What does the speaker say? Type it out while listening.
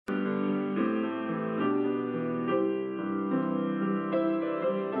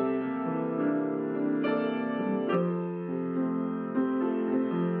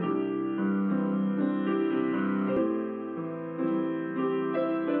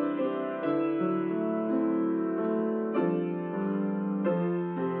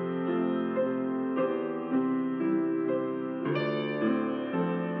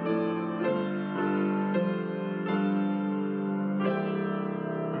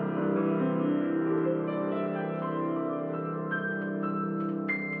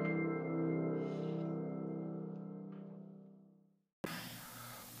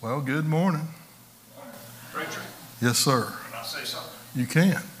Well, good morning. Preacher, Yes, sir. can I say something? You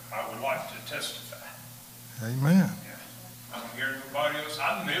can. I would like to testify. Amen. Yeah. I don't hear nobody else.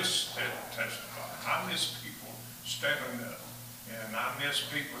 I miss testifying. I miss people standing up. And I miss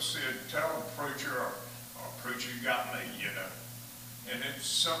people saying, tell the preacher, or preacher, you got me, you know. And it's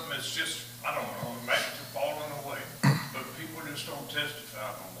something that's just, I don't know, maybe it's falling away. But people just don't testify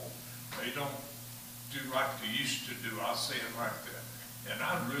no more. They don't do like they used to do. I'll say it like that. And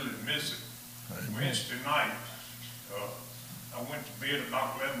I really miss it. Amen. Wednesday night, I went to bed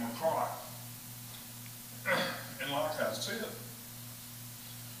about 11 o'clock. And like I said,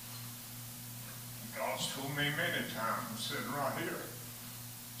 God's told me many times, sitting right here,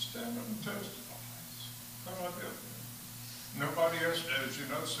 stand up and testify. How about that? Nobody else does, you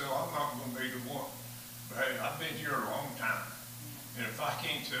know, so I'm not going to be the one. But hey, I've been here a long time. And if I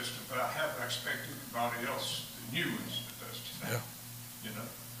can't testify, I have to expect everybody else, the new ones, to testify. Yeah. You know?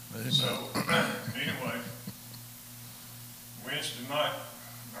 Amen. So, anyway, Wednesday night,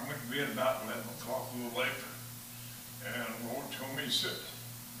 I went to bed about 11 o'clock, a little later. And the Lord told me, he said,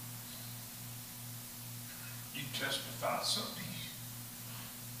 you testify Sunday.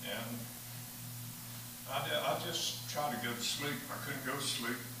 And I just tried to go to sleep. I couldn't go to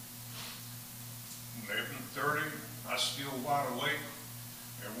sleep. 11:30, I still wide awake.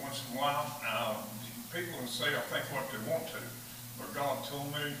 Every once in a while, now, people can say, I think what they want to. But God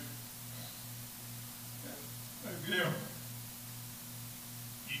told me, again,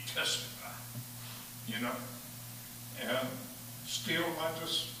 you testify, you know. And still, I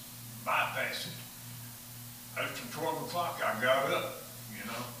just bypassed it. After 12 o'clock, I got up, you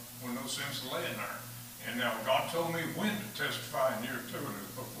know, with no sense of laying there. And now God told me when to testify in year 2, and it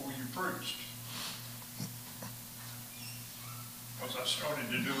was before you preached. Because I started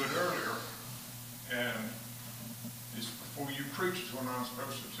to do it earlier, and it's before you preached when I'm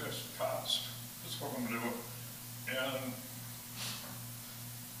supposed to testify. That's what I'm doing. And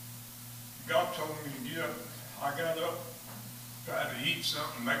God told me to get up. I got up, tried to eat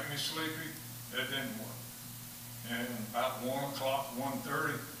something, make me sleepy. That didn't work. And about 1 o'clock,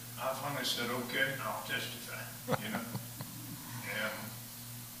 1:30, I finally said, okay, I'll testify, you know. And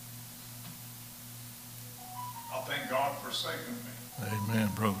I thank God for saving me. Amen,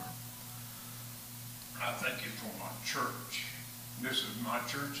 brother. I thank you for my church. This is my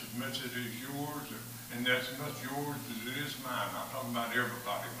church as much as it is yours, and that's as much yours as it is mine. I'm talking about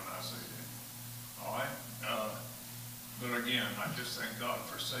everybody when I say that. All right? But again, I just thank God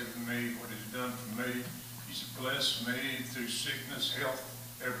for saving me, what he's done for me. He's blessed me through sickness, health,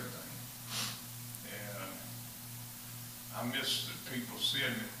 everything. And I miss the people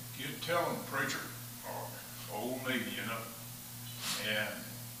saying, tell them, preacher, or old me, you know. And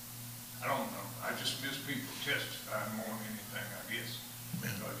I don't know. I just miss people testifying more than anything, I guess. I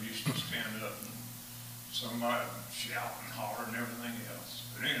used to stand up and somebody shout and holler and everything else.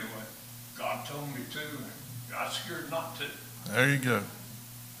 But anyway, God told me to, and I was scared not to. There you go.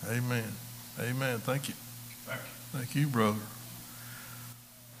 Amen. Amen. Thank you. Thank you. Thank you, brother.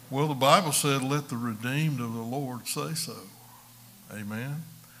 Well, the Bible said, let the redeemed of the Lord say so. Amen.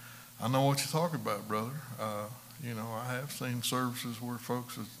 I know what you're talking about, brother. You know, I have seen services where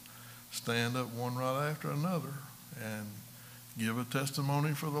folks stand up one right after another and give a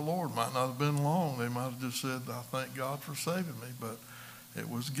testimony for the Lord. Might not have been long. They might have just said, I thank God for saving me, but it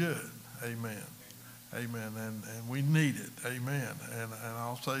was good. Amen. Amen. And we need it. Amen. And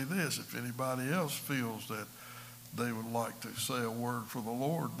I'll say this, if anybody else feels that they would like to say a word for the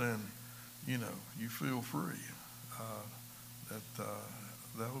Lord, then, you know, you feel free.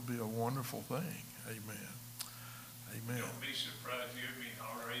 That would be a wonderful thing. Amen. Amen. Don't be surprised you hear me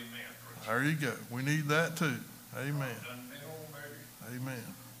holler amen, preacher. There you go. We need that too. Amen.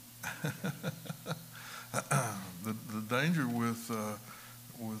 Amen. The danger with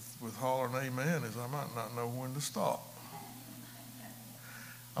hollering amen is I might not know when to stop.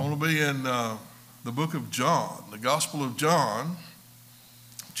 I'm going to be in the book of John, the Gospel of John,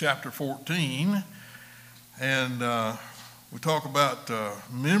 chapter 14, and we talk about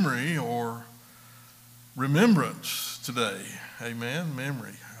memory or remembrance today. Amen.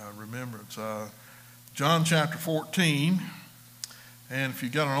 Memory, remembrance. John chapter 14, and if you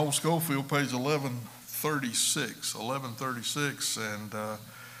got an old Schofield, page 1136, and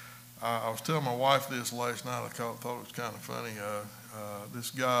I was telling my wife this last night. I thought it was kind of funny. This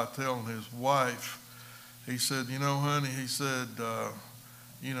guy telling his wife, he said, you know, honey, he said,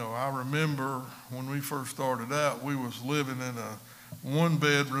 you know, I remember when we first started out, we was living in a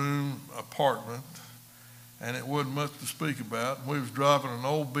one-bedroom apartment, and it wasn't much to speak about. We was driving an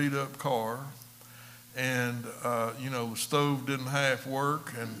old beat-up car, and the stove didn't half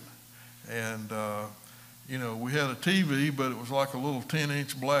work, and we had a TV, but it was like a little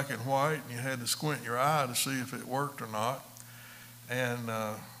 10-inch black and white, and you had to squint your eye to see if it worked or not. And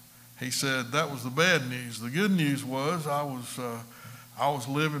he said that was the bad news. The good news was I was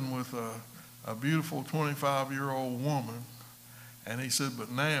living with a beautiful 25-year-old woman, and he said,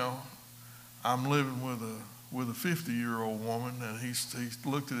 but now I'm living with a 50-year-old woman. And he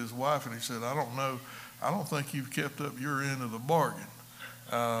looked at his wife and he said, I don't think you've kept up your end of the bargain.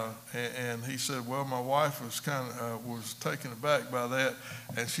 And he said, well, my wife was taken aback by that,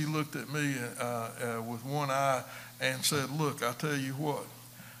 and she looked at me with one eye and said, look, I tell you what,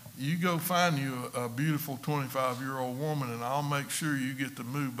 you go find you a beautiful 25-year-old woman, and I'll make sure you get to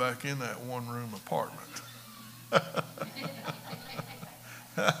move back in that one-room apartment.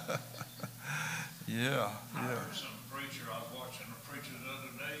 Yeah. I heard some preacher, I was watching a preacher the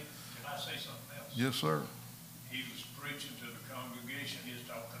other day. Can I say something else? Yes, sir. He was preaching to the congregation. He was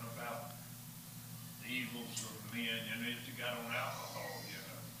talking about the evils of men, and he got on alcohol,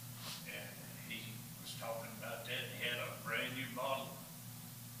 and he was talking about that. He had a brand new bottle of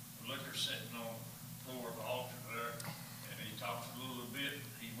liquor sitting on the floor of the altar there, and he talked a little bit.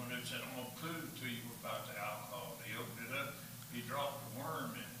 He went in and said, I'm going to prove it to you about the alcohol. He opened it up. He dropped a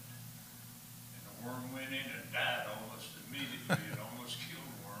worm in it. Worm went in and died almost immediately. It almost killed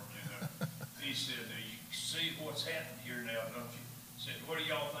the worm. He said, you see what's happened here now, don't you? He said, what are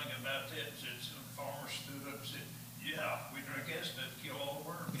y'all thinking about that? He said, some farmer stood up and said, yeah, we drink that stuff to kill all the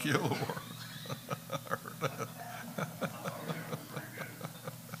worms. Kill the worm. I heard that.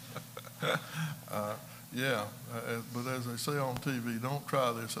 Yeah, but as they say on TV, don't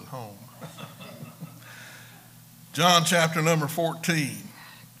try this at home. John chapter number 14.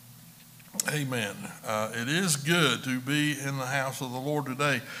 Amen. It is good to be in the house of the Lord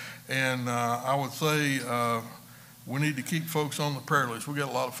today. And I would say we need to keep folks on the prayer list. We got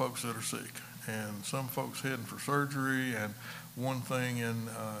a lot of folks that are sick, and some folks heading for surgery, and one thing and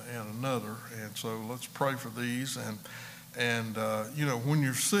another. And so let's pray for these. And when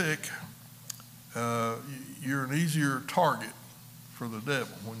you're sick, you're an easier target for the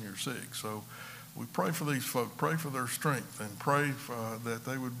devil when you're sick. So we pray for these folks, pray for their strength, and pray that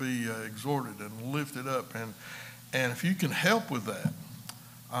they would be exhorted and lifted up. And if you can help with that,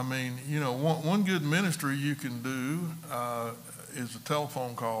 I mean, one good ministry you can do is a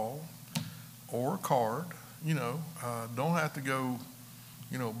telephone call or a card. Don't have to go,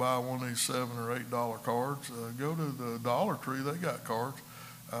 buy one of these $7 or $8 cards. Go to the Dollar Tree; they got cards.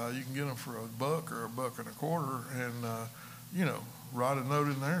 You can get them for $1 or $1.25, and write a note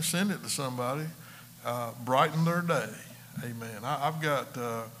in there, send it to somebody. Brighten their day. Amen. I've got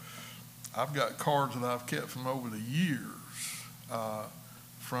cards that I've kept from over the years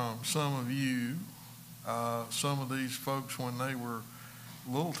from some of you, some of these folks when they were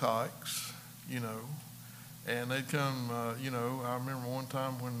little tykes, and they'd come, I remember one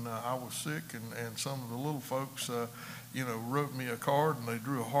time when I was sick, and some of the little folks, wrote me a card, and they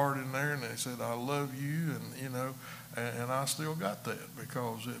drew a heart in there, and they said, I love you, and I still got that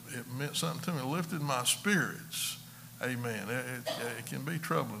because it meant something to me. It lifted my spirits. Amen. It can be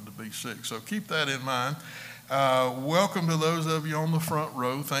troubling to be sick. So keep that in mind. Welcome to those of you on the front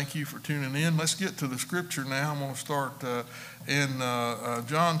row. Thank you for tuning in. Let's get to the scripture now. I'm going to start in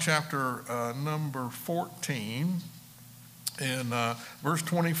John chapter number 14 and verse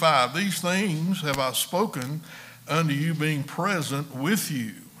 25. These things have I spoken unto you, being present with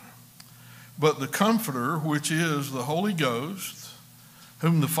you. But the Comforter, which is the Holy Ghost,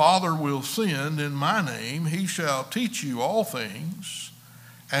 whom the Father will send in my name, he shall teach you all things,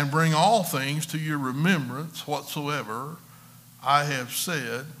 and bring all things to your remembrance whatsoever I have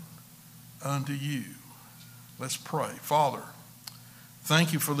said unto you. Let's pray. Father,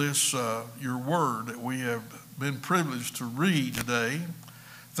 thank you for this, your word that we have been privileged to read today.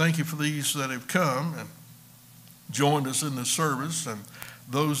 Thank you for these that have come and joined us in this service, and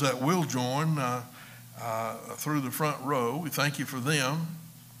those that will join through the front row. We thank you for them.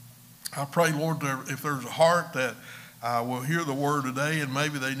 I pray, Lord, if there's a heart that will hear the word today and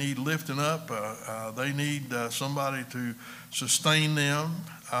maybe they need lifting up, they need somebody to sustain them,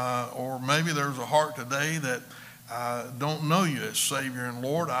 or maybe there's a heart today that don't know you as Savior and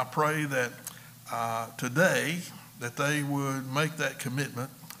Lord, I pray that today that they would make that commitment,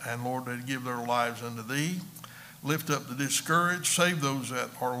 and Lord, they'd give their lives unto thee. Lift up the discouraged, save those that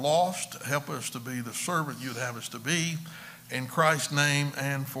are lost, help us to be the servant you'd have us to be. In Christ's name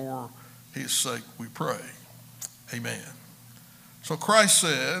and for his sake we pray. Amen. So Christ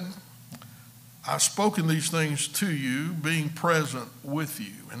said, I've spoken these things to you, being present with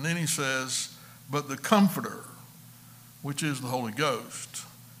you. And then he says, But the Comforter, which is the Holy Ghost,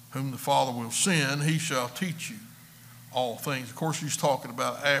 whom the Father will send, he shall teach you all things. Of course, he's talking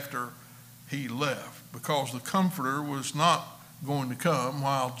about after he left, because the Comforter was not going to come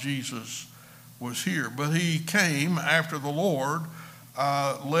while Jesus was here. But he came after the Lord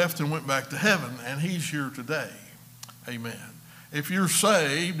left and went back to heaven, and he's here today. Amen. If you're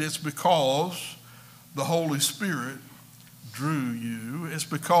saved, it's because the Holy Spirit drew you. It's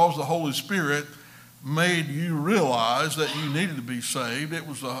because the Holy Spirit made you realize that you needed to be saved. It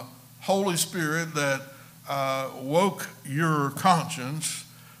was the Holy Spirit that woke your conscience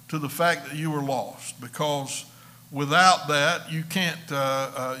to the fact that you were lost, because without that you can't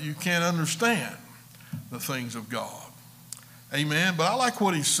understand the things of God. Amen. But I like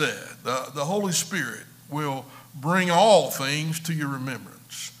what he said. The Holy Spirit will bring all things to your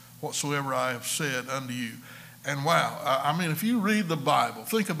remembrance, whatsoever I have said unto you. And wow, I mean, if you read the Bible,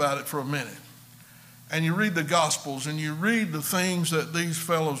 think about it for a minute, and you read the Gospels and you read the things that these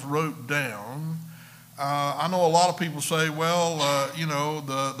fellows wrote down, I know a lot of people say, well,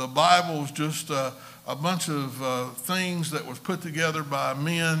 the Bible is just a bunch of things that was put together by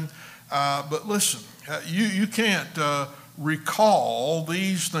men. But listen, you can't recall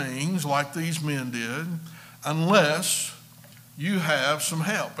these things like these men did unless you have some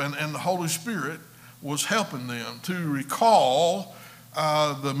help. And the Holy Spirit was helping them to recall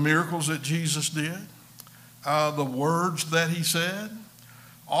the miracles that Jesus did, the words that he said.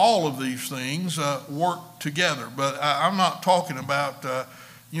 All of these things work together. But I'm not talking about,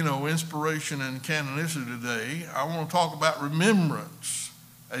 inspiration and canonicity today. I want to talk about remembrance.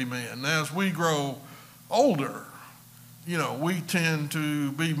 Amen. Now, as we grow older, we tend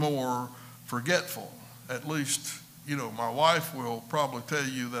to be more forgetful. At least, my wife will probably tell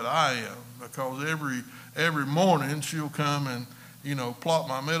you that I am, because every morning she'll come and, plop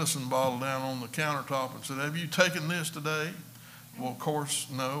my medicine bottle down on the countertop and say, "Have you taken this today?" Well, of course,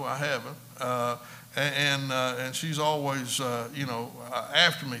 no, I haven't. And she's always,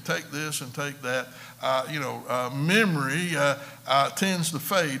 after me, take this and take that. Memory tends to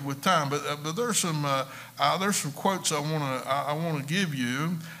fade with time. But there's some quotes I want to give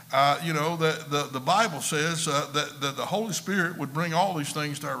you. That the Bible says that the Holy Spirit would bring all these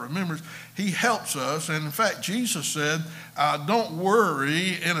things to our remembrance. He helps us. And in fact, Jesus said, don't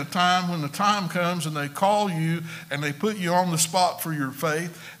worry in a time when the time comes and they call you and they put you on the spot for your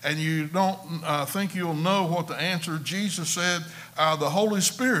faith and you don't think you'll know what the answer. Jesus said, the Holy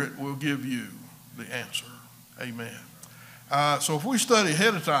Spirit will give you the answer. Amen. So if we study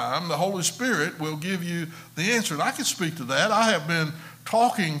ahead of time, the Holy Spirit will give you the answer. And I can speak to that. I have been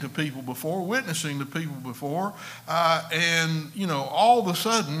talking to people before, witnessing to people before, and all of a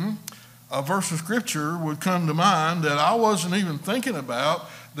sudden a verse of scripture would come to mind that I wasn't even thinking about,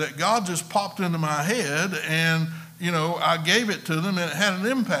 that God just popped into my head, and I gave it to them and it had an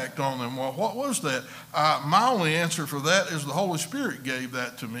impact on them. Well, what was that? My only answer for that is the Holy Spirit gave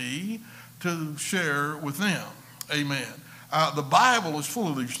that to me to share with them. Amen. The Bible is full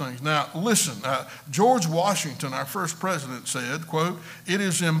of these things. Now, listen, George Washington, our first president, said, quote, "It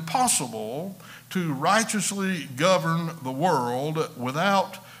is impossible to righteously govern the world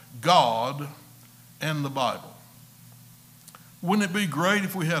without God and the Bible." Wouldn't it be great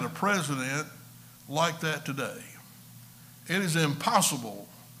if we had a president like that today? It is impossible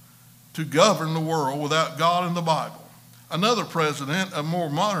to govern the world without God and the Bible. Another president of more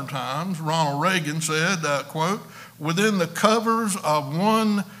modern times, Ronald Reagan, said, quote, "Within the covers of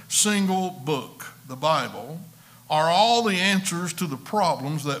one single book, the Bible, are all the answers to the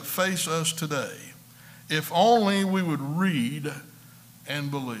problems that face us today. If only we would read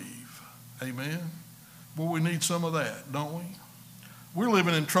and believe." Amen. Well, we need some of that, don't we? We're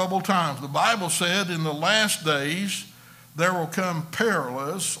living in troubled times. The Bible said in the last days there will come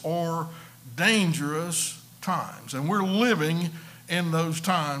perilous or dangerous times. And we're living in those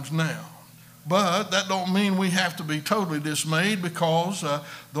times now. But that don't mean we have to be totally dismayed, because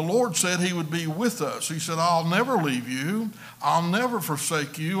the Lord said he would be with us. He said, "I'll never leave you. I'll never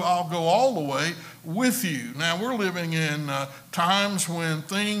forsake you. I'll go all the way with you." Now, we're living in times when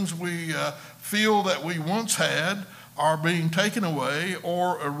things we feel that we once had are being taken away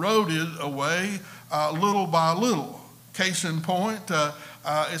or eroded away little by little. Case in point,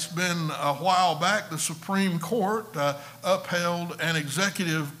 it's been a while back, the Supreme Court upheld an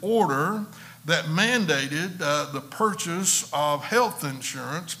executive order that mandated the purchase of health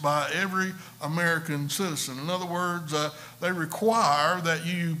insurance by every American citizen. In other words, they require that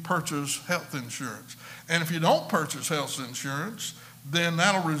you purchase health insurance. And if you don't purchase health insurance, then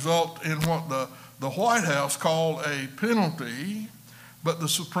that'll result in what the White House called a penalty but the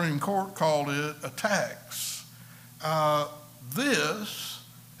Supreme Court called it a tax. This,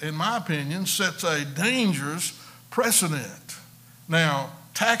 in my opinion, sets a dangerous precedent. Now,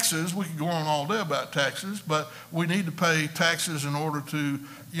 taxes, we could go on all day about taxes, but we need to pay taxes in order to,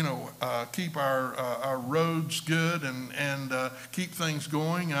 keep our roads good and keep things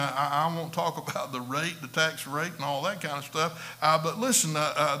going. I won't talk about the tax rate and all that kind of stuff. But listen,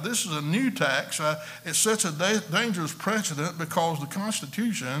 this is a new tax. It sets a dangerous precedent because the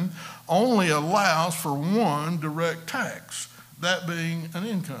Constitution only allows for one direct tax, that being an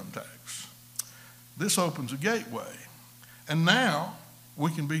income tax. This opens a gateway. And now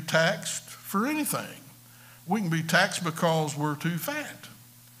we can be taxed for anything. We can be taxed because we're too fat.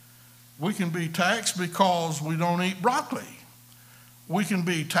 We can be taxed because we don't eat broccoli. We can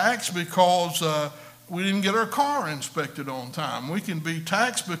be taxed because we didn't get our car inspected on time. We can be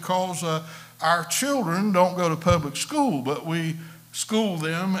taxed because our children don't go to public school, but we school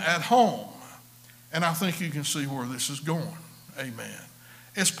them at home. And I think you can see where this is going. Amen.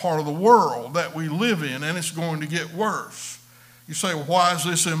 It's part of the world that we live in, and it's going to get worse. You say, well, why is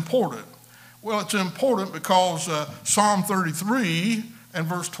this important? Well, it's important because Psalm 33 and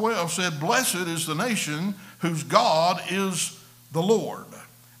verse 12 said, "Blessed is the nation whose God is the Lord,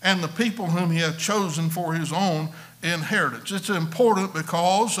 and the people whom he hath chosen for his own inheritance." It's important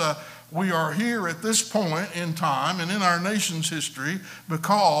because we are here at this point in time and in our nation's history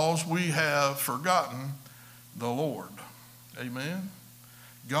because we have forgotten the Lord. Amen.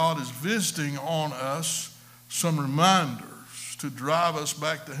 God is visiting on us some reminders to drive us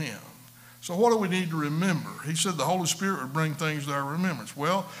back to him. So what do we need to remember? He said the Holy Spirit would bring things to our remembrance.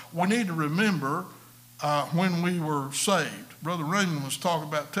 Well, we need to remember when we were saved. Brother Raymond was talking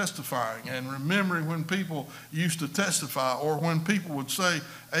about testifying and remembering when people used to testify, or when people would say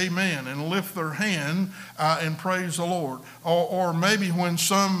amen and lift their hand and praise the Lord. Or maybe when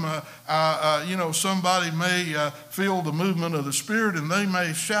somebody may feel the movement of the Spirit and they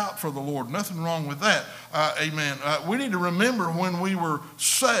may shout for the Lord. Nothing wrong with that. Amen. We need to remember when we were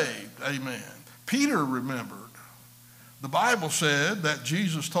saved. Amen. Peter remembered. The Bible said that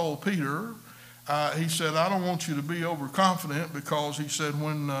Jesus told Peter, he said, "I don't want you to be overconfident," because he said,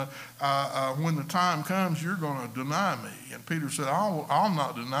 when the time comes, you're going to deny me. And Peter said, I'll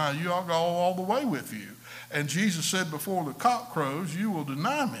not deny you. I'll go all the way with you. And Jesus said, before the cock crows, you will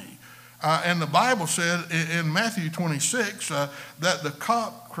deny me. And the Bible said in Matthew 26 that the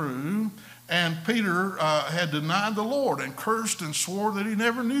cock crew, and Peter had denied the Lord and cursed and swore that he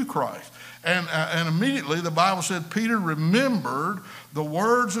never knew Christ. And immediately the Bible said Peter remembered the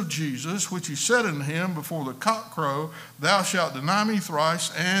words of Jesus, which he said unto him, "Before the cock crow, thou shalt deny me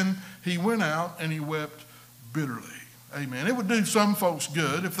thrice." And he went out and he wept bitterly. Amen. It would do some folks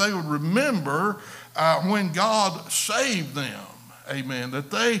good if they would remember when God saved them. Amen.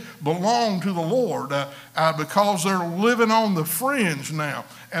 That they belong to the Lord because they're living on the fringe now.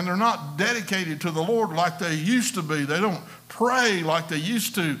 And they're not dedicated to the Lord like they used to be. They don't pray like they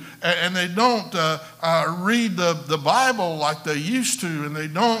used to. And they don't read the Bible like they used to. And they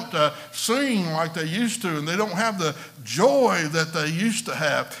don't sing like they used to. And they don't have the joy that they used to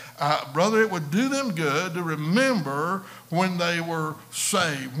have. Brother, it would do them good to remember when they were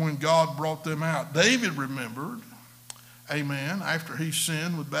saved, when God brought them out. David remembered. Amen. After he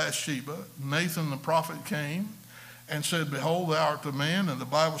sinned with Bathsheba, Nathan the prophet came and said, "Behold, thou art the man." And the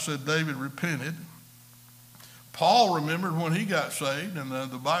Bible said David repented. Paul remembered when he got saved, and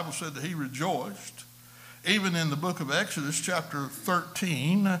the Bible said that he rejoiced. Even in the book of Exodus, chapter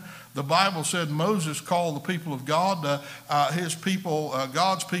 13, the Bible said Moses called the people of God, God's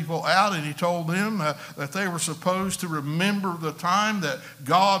people out, and he told them that they were supposed to remember the time that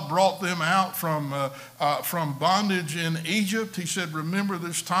God brought them out from bondage in Egypt. He said, "Remember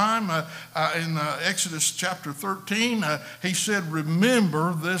this time." In Exodus chapter 13, he said,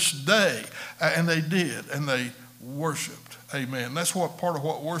 "Remember this day." And they did, and they worshiped. Amen. That's what part of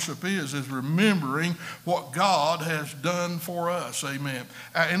what worship is remembering what God has done for us. Amen.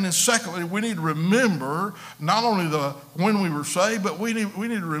 And then secondly, we need to remember not only when we were saved, but we need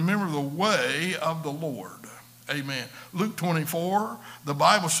to remember the way of the Lord. Amen. Luke 24, the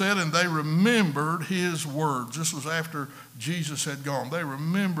Bible said, and they remembered his words. This was after Jesus had gone. They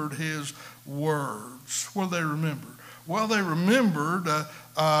remembered his words. What did they remember? Well, they remembered,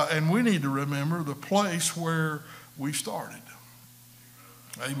 and we need to remember the place where we started.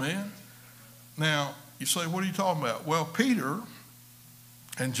 Amen. Now, you say, what are you talking about? Well, Peter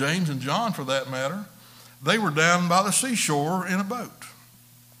and James and John, for that matter, they were down by the seashore in a boat.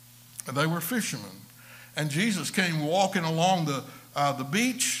 And they were fishermen. And Jesus came walking along the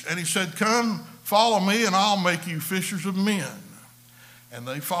beach, and he said, "Come, follow me, and I'll make you fishers of men." And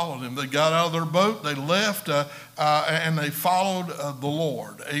they followed him. They got out of their boat, they left, and they followed the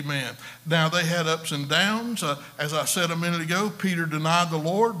Lord. Amen. Now, they had ups and downs. As I said a minute ago, Peter denied the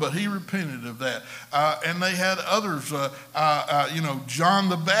Lord, but he repented of that. And they had others. John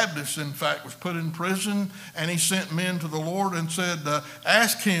the Baptist, in fact, was put in prison, and he sent men to the Lord and said,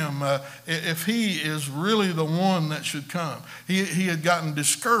 ask him if he is really the one that should come. He had gotten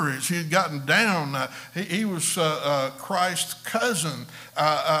discouraged. He had gotten down. He was Christ's cousin.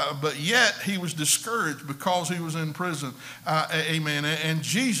 But yet he was discouraged because he was in prison. Amen. And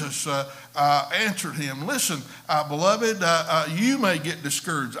Jesus answered him, listen, beloved, you may get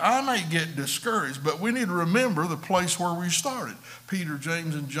discouraged. I may get discouraged, but we need to remember the place where we started. Peter,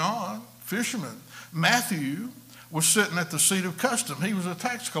 James, and John, fishermen. Matthew was sitting at the seat of custom. He was a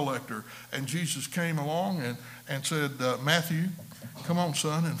tax collector. And Jesus came along and said, Matthew, come on,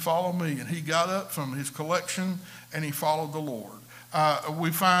 son, and follow me. And he got up from his collection and he followed the Lord.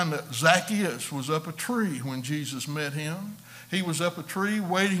 We find that Zacchaeus was up a tree when Jesus met him. He was up a tree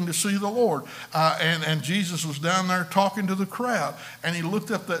waiting to see the Lord. And Jesus was down there talking to the crowd. And he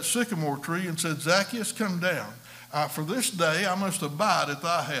looked up that sycamore tree and said, Zacchaeus, come down. For this day I must abide at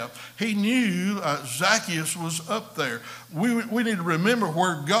thy house. He knew Zacchaeus was up there. We need to remember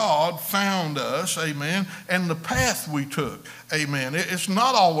where God found us, amen, and the path we took, amen. It's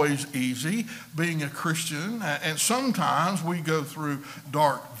not always easy being a Christian, and sometimes we go through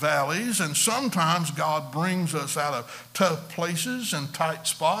dark valleys, and sometimes God brings us out of tough places and tight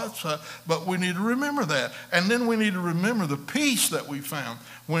spots, but we need to remember that. And then we need to remember the peace that we found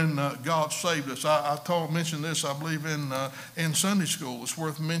when God saved us. I mentioned this, I believe, in Sunday school. It's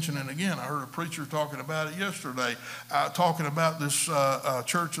worth mentioning again. I heard a preacher talking about it yesterday, talking about this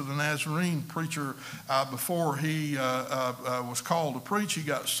Church of the Nazarene preacher before he was called to preach. He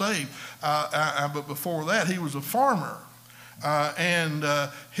got saved, but before that, he was a farmer.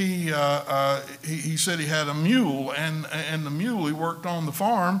 He said he had a mule, and the mule, he worked on the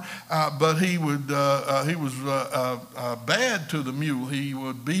farm, but he was bad to the mule. He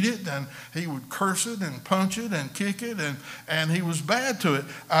would beat it, and he would curse it and punch it and kick it, and he was bad to it.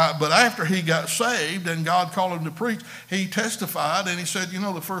 But after he got saved and God called him to preach, he testified, and he said,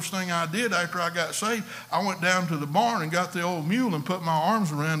 the first thing I did after I got saved, I went down to the barn and got the old mule and put my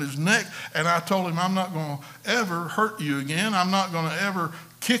arms around his neck, and I told him, I'm not going to ever hurt you again. I'm not going to ever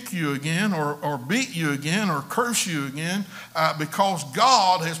kick you again or beat you again or curse you again because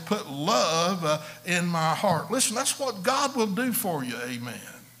God has put love in my heart. Listen, that's what God will do for you. Amen.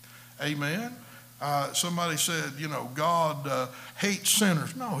 Amen. Somebody said, God hates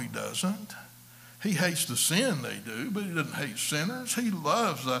sinners. No, he doesn't. He hates the sin they do, but he doesn't hate sinners. He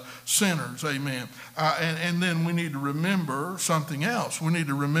loves sinners. Amen. And then we need to remember something else. We need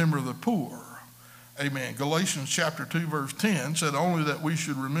to remember the poor. Amen. Galatians chapter 2 verse 10 said only that we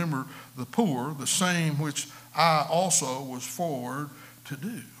should remember the poor, the same which I also was forward to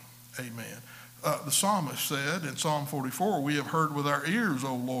do. Amen. The psalmist said in Psalm 44, we have heard with our ears,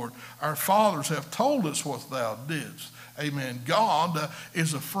 O Lord. Our fathers have told us what thou didst. Amen. God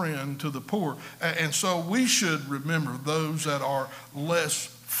is a friend to the poor. And so we should remember those that are less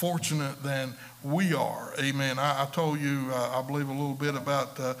fortunate than we are. Amen. I told you, I believe, a little bit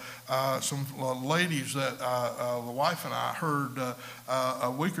about some ladies that the wife and I heard a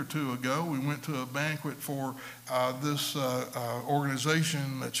week or two ago. We went to a banquet for this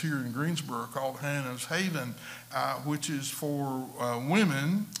organization that's here in Greensboro called Hannah's Haven, which is for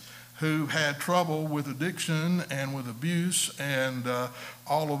women who had trouble with addiction and with abuse and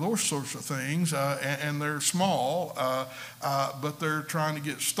all of those sorts of things. And they're small, but they're trying to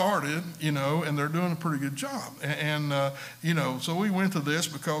get started, and they're doing a pretty good job. So we went to this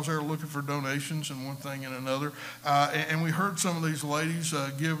because they were looking for donations and one thing and another. And we heard some of these ladies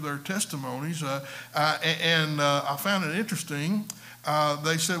give their testimonies. I found it interesting.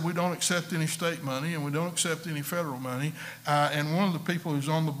 They said, we don't accept any state money and we don't accept any federal money. And one of the people who's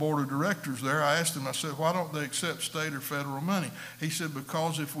on the board of directors there, I asked him, I said, why don't they accept state or federal money? He said,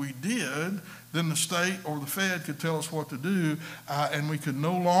 because if we did, then the state or the Fed could tell us what to do, and we could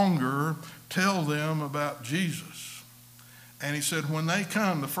no longer tell them about Jesus. And he said, when they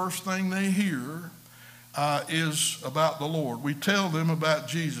come, the first thing they hear is about the Lord. We tell them about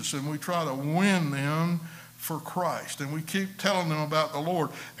Jesus, and we try to win them for Christ, and we keep telling them about the Lord.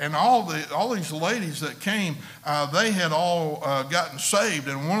 And all these ladies that came, they had all gotten saved,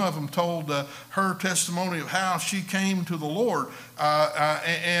 and one of them told her testimony of how she came to the Lord, how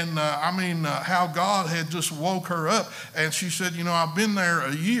God had just woke her up. And she said, I've been there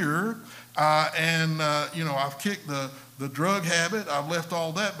a year, I've kicked the the drug habit. I've left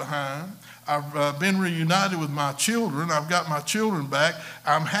all that behind. I've been reunited with my children. I've got my children back.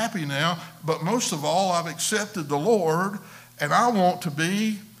 I'm happy now. But most of all, I've accepted the Lord, and I want to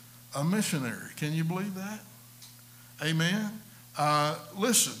be a missionary. Can you believe that? Amen.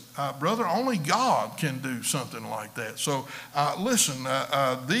 Listen, brother, only God can do something like that. So listen,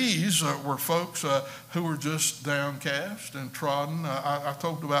 these were folks who were just downcast and trodden. I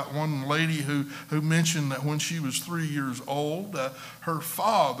talked about one lady who mentioned that when she was 3 years old, her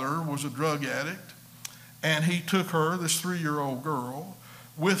father was a drug addict, and he took her, this 3-year-old girl,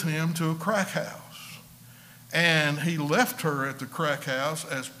 with him to a crack house. And he left her at the crack house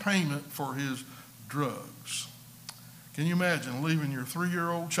as payment for his drugs. Can you imagine leaving your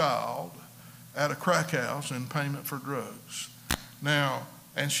 3-year-old child at a crack house in payment for drugs? Now,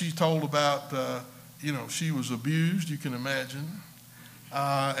 and she told about, she was abused, you can imagine,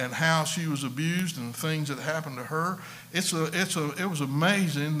 and how she was abused and things that happened to her. It was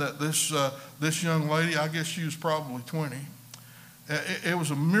amazing that this young lady, I guess she was probably 20, it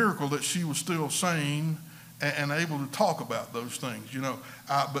was a miracle that she was still sane and able to talk about those things,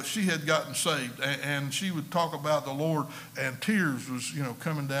 but she had gotten saved, and she would talk about the Lord, and tears was,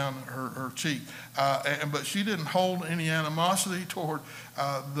 coming down her cheek. But she didn't hold any animosity toward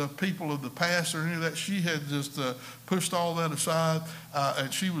the people of the past or any of that. She had just pushed all that aside,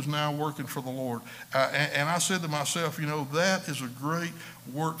 and she was now working for the Lord. And I said to myself, that is a great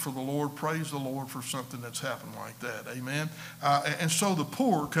work for the Lord. Praise the Lord for something that's happened like that. Amen. And so the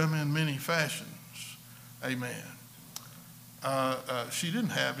poor come in many fashions. Amen. She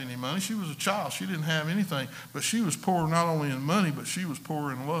didn't have any money. She was a child. She didn't have anything. But she was poor not only in money, but she was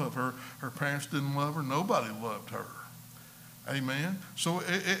poor in love. Her parents didn't love her. Nobody loved her. Amen. So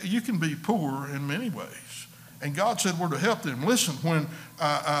you can be poor in many ways. And God said we're to help them. Listen,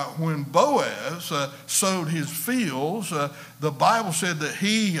 when Boaz sowed his fields, the Bible said that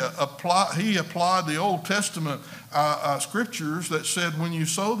he applied the Old Testament scriptures that said when you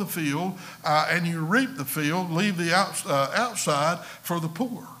sow the field and you reap the field, leave the outside for the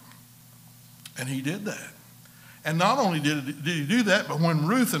poor. And he did that. And not only did he do that, but when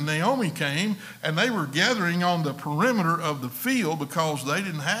Ruth and Naomi came and they were gathering on the perimeter of the field because they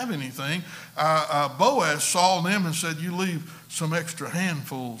didn't have anything, Boaz saw them and said, you leave some extra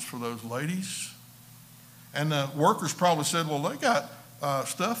handfuls for those ladies. And the workers probably said, well, they got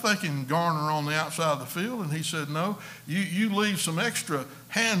stuff they can garner on the outside of the field. And he said, no, you leave some extra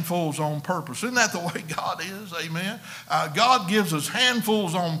handfuls on purpose. Isn't that the way God is? Amen. God gives us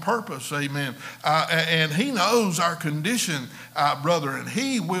handfuls on purpose. Amen. And he knows our condition, brother, and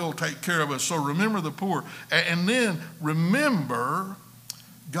he will take care of us. So remember the poor. And then remember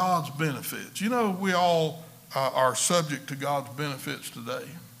God's benefits. We all are subject to God's benefits today.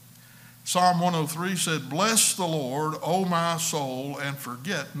 Psalm 103 said, bless the Lord, O my soul, and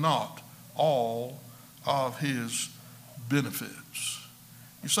forget not all of his benefits.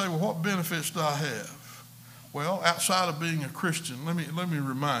 You say, well, what benefits do I have? Well, outside of being a Christian, let me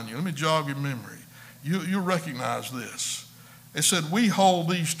remind you, let me jog your memory. You'll recognize this. It said, we hold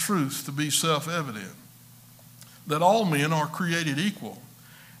these truths to be self-evident, that all men are created equal,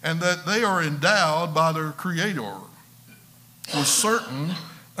 and that they are endowed by their Creator with certain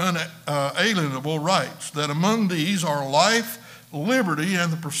unalienable rights, that among these are life, liberty,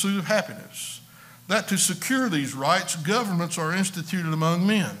 and the pursuit of happiness. That to secure these rights, governments are instituted among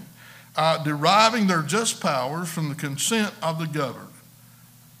men, deriving their just powers from the consent of the governed.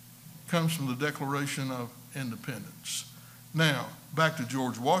 Comes from the Declaration of Independence. Now, back to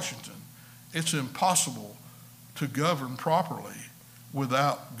George Washington. It's impossible to govern properly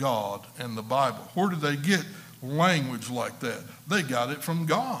without God and the Bible. Where did they get language like that? They got it from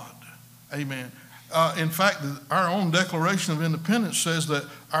God. Amen. In fact, our own Declaration of Independence says that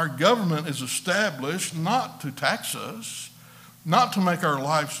our government is established not to tax us, not to make our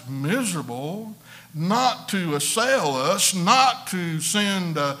lives miserable, not to assail us, not to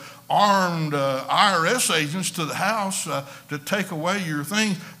send armed IRS agents to the house to take away your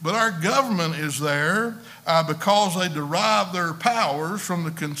things. But our government is there because they derive their powers from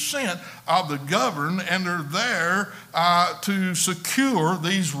the consent of the governed, and they're there to secure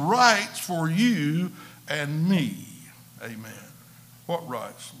these rights for you and me. Amen. What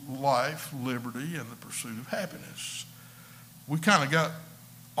rights? Life, liberty, and the pursuit of happiness. We kind of got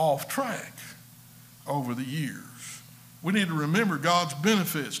off track over the years. We need to remember God's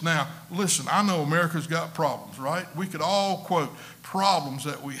benefits. Now, listen, I know America's got problems, right? We could all quote problems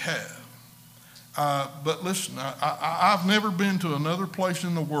that we have. But listen, I've never been to another place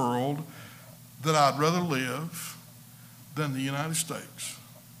in the world that I'd rather live than the United States.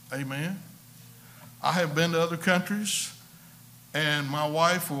 Amen? I have been to other countries, and my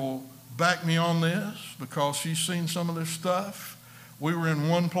wife will back me on this because she's seen some of this stuff. We were in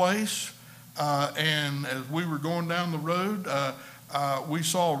one place, and as we were going down the road, we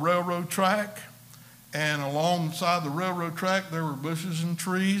saw a railroad track, and alongside the railroad track there were bushes and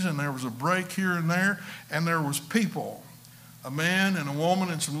trees, and there was a break here and there was people, a man and a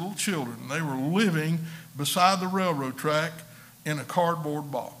woman and some little children. They were living beside the railroad track in a cardboard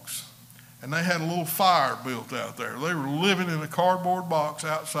box. And they had a little fire built out there. They were living in a cardboard box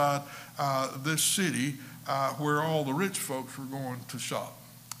outside this city where all the rich folks were going to shop.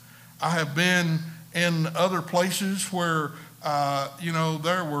 I have been in other places where,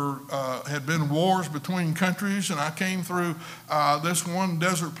 there had been wars between countries, and I came through this one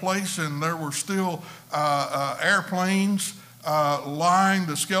desert place, and there were still airplanes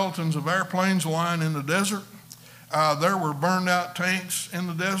the skeletons of airplanes lying in the desert. There were burned out tanks in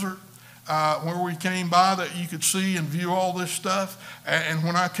the desert. Where we came by that you could see and view all this stuff. And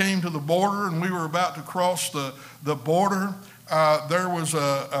when I came to the border and we were about to cross the border, there was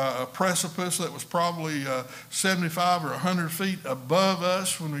a precipice that was probably 75 or 100 feet above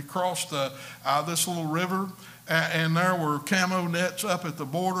us when we crossed this little river. And there were camo nets up at the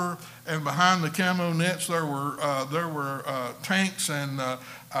border, and behind the camo nets there were tanks and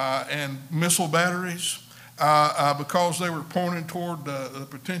missile batteries. Because they were pointed toward the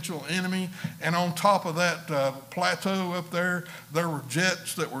potential enemy. And on top of that plateau up there, there were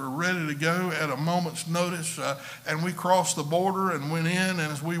jets that were ready to go at a moment's notice. And we crossed the border and went in. And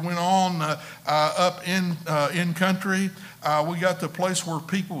as we went on up in country, we got to a place where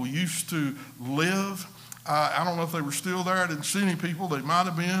people used to live. I don't know if they were still there. I didn't see any people. They might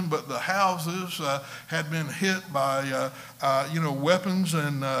have been, but the houses had been hit by weapons,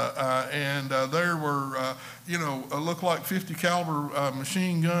 and there were looked like 50 caliber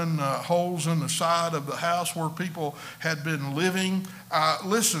machine gun holes in the side of the house where people had been living.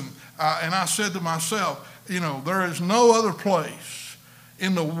 And I said to myself, there is no other place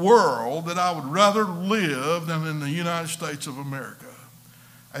in the world that I would rather live than in the United States of America.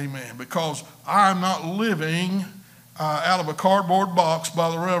 Amen. Because I'm not living out of a cardboard box by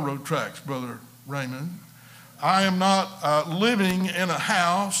the railroad tracks, Brother Raymond. I am not living in a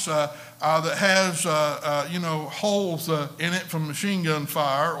house that has, holes in it from machine gun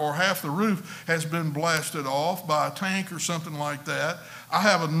fire, or half the roof has been blasted off by a tank or something like that. I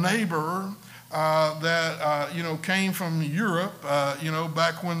have a neighbor that came from Europe,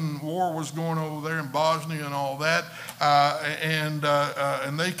 back when war was going over there in Bosnia and all that,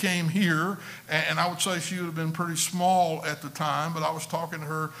 and they came here, and I would say she would have been pretty small at the time, but I was talking to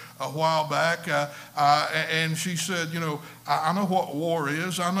her a while back, and she said, I know what war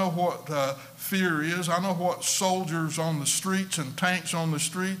is, I know what fear is, I know what soldiers on the streets and tanks on the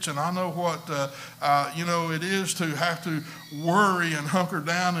streets, and I know what it is to have to worry and hunker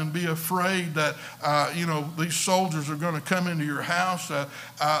down and be afraid that these soldiers are going to come into your house.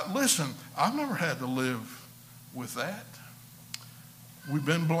 Listen, I've never had to live with that. We've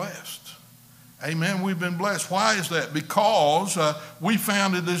been blessed. Amen. We've been blessed. Why is that? Because we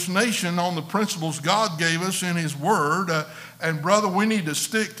founded this nation on the principles God gave us in His Word. And brother, we need to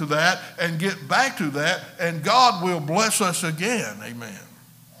stick to that and get back to that, and God will bless us again. Amen.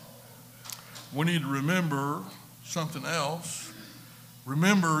 We need to remember something else.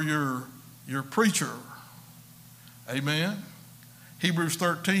 Remember your preacher. Amen. Hebrews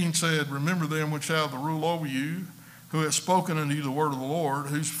 13 said, remember them which have the rule over you, who have spoken unto you the word of the Lord,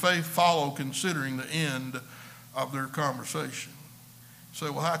 whose faith follow considering the end of their conversation. You say,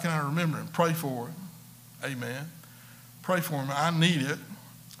 well, how can I remember him? Pray for him. Amen. Pray for him. I need it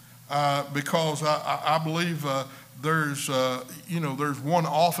because I believe there's one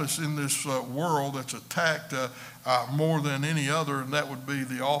office in this world that's attacked more than any other, and that would be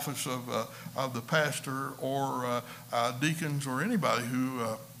the office of the pastor or deacons or anybody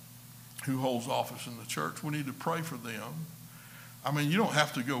who holds office in the church. We need to pray for them. I mean, you don't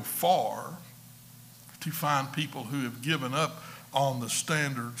have to go far to find people who have given up on the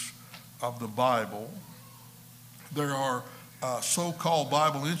standards of the Bible. There are so-called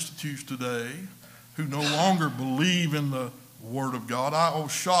Bible institutes today who no longer believe in the Word of God. I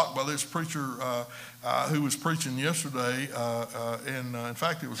was shocked by this preacher who was preaching yesterday, and in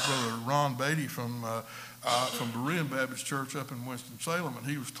fact, it was Brother Ron Beatty from Berean Baptist Church up in Winston-Salem, and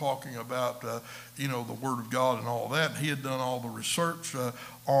he was talking about, the Word of God and all that. And he had done all the research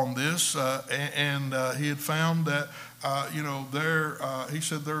on this, and he had found that, he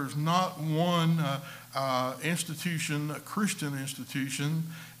said there is not one institution, a Christian institution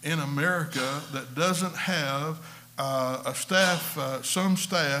in America that doesn't have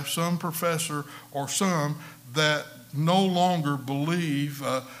some professor, or some that no longer believe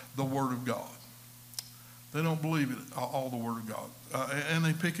the Word of God. They don't believe it, all the Word of God. And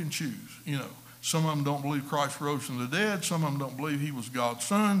they pick and choose, you know. Some of them don't believe Christ rose from the dead. Some of them don't believe he was God's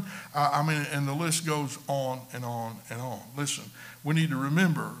son. And the list goes on and on and on. Listen, we need to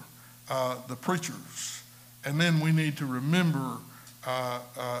remember the preachers. And then we need to remember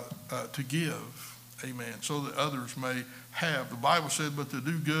to give, amen, so that others may have. The Bible said, but to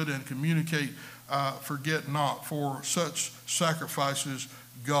do good and communicate, forget not, for such sacrifices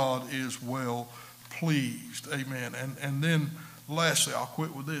God is well pleased, amen. And then lastly, I'll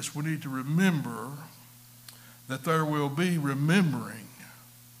quit with this. We need to remember that there will be remembering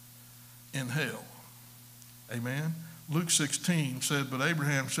in hell. Amen. Luke 16 said, but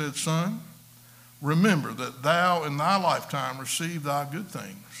Abraham said, son, remember that thou in thy lifetime received thy good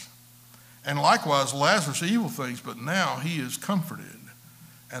things, and likewise Lazarus evil things, but now he is comforted,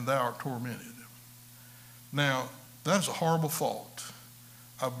 and thou art tormented. Now, that's a horrible thought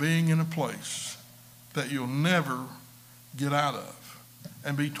of being in a place that you'll never get out of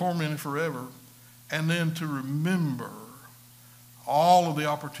and be tormented forever, and then to remember all of the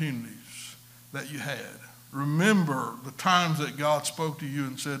opportunities that you had. Remember the times that God spoke to you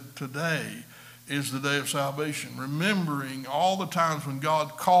and said, today is the day of salvation. Remembering all the times when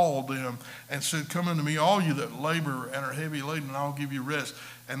God called them and said, come unto me, all you that labor and are heavy laden, and I'll give you rest.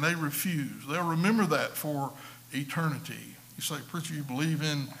 And they refused. They'll remember that for eternity. You say, preacher, you believe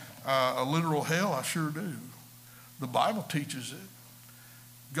in a literal hell? I sure do. The Bible teaches it.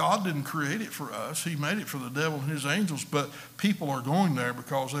 God didn't create it for us. He made it for the devil and his angels, but people are going there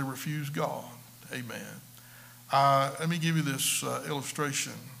because they refuse God. Amen. Let me give you this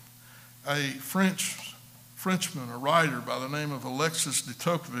illustration. A Frenchman, a writer by the name of Alexis de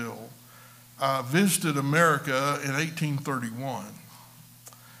Tocqueville, visited America in 1831,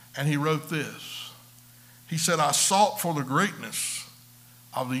 and he wrote this. He said, I sought for the greatness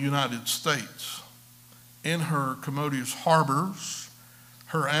of the United States in her commodious harbors,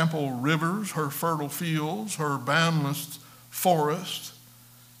 her ample rivers, her fertile fields, her boundless forests,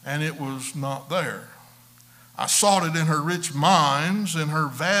 and it was not there. I sought it in her rich mines, in her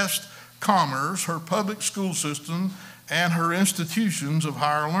vast commerce, her public school system, and her institutions of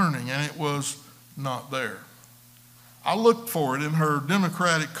higher learning, and it was not there. I looked for it in her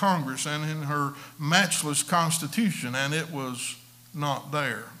democratic Congress and in her matchless Constitution, and it was not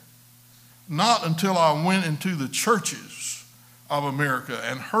there. Not until I went into the churches of America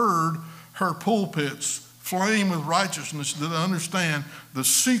and heard her pulpits flame with righteousness did I understand the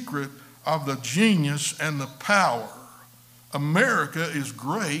secret of the genius and the power. America is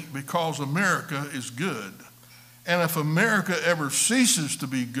great because America is good. And if America ever ceases to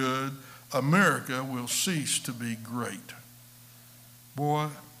be good, America will cease to be great. Boy,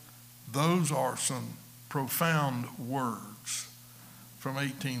 those are some profound words from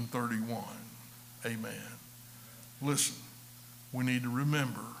 1831. Amen. Listen, we need to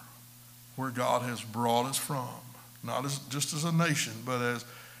remember where God has brought us from, not just as a nation, but as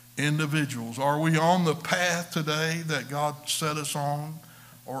individuals. Are we on the path today that God set us on,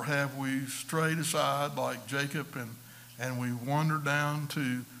 or have we strayed aside like Jacob and we wandered down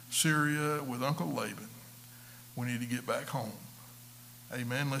to Syria with Uncle Laban? We need to get back home.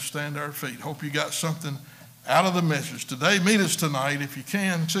 Amen. Let's stand to our feet. Hope you got something out of the message today. Meet us tonight if you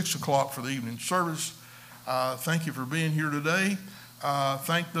can, 6 o'clock for the evening service. Thank you for being here today.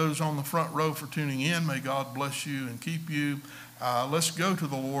 Thank those on the front row for tuning in. May God bless you and keep you. Let's go to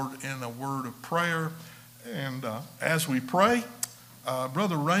the Lord in a word of prayer. And as we pray,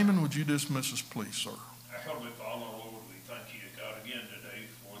 Brother Raymond, would you dismiss us, please, sir? Heavenly Father,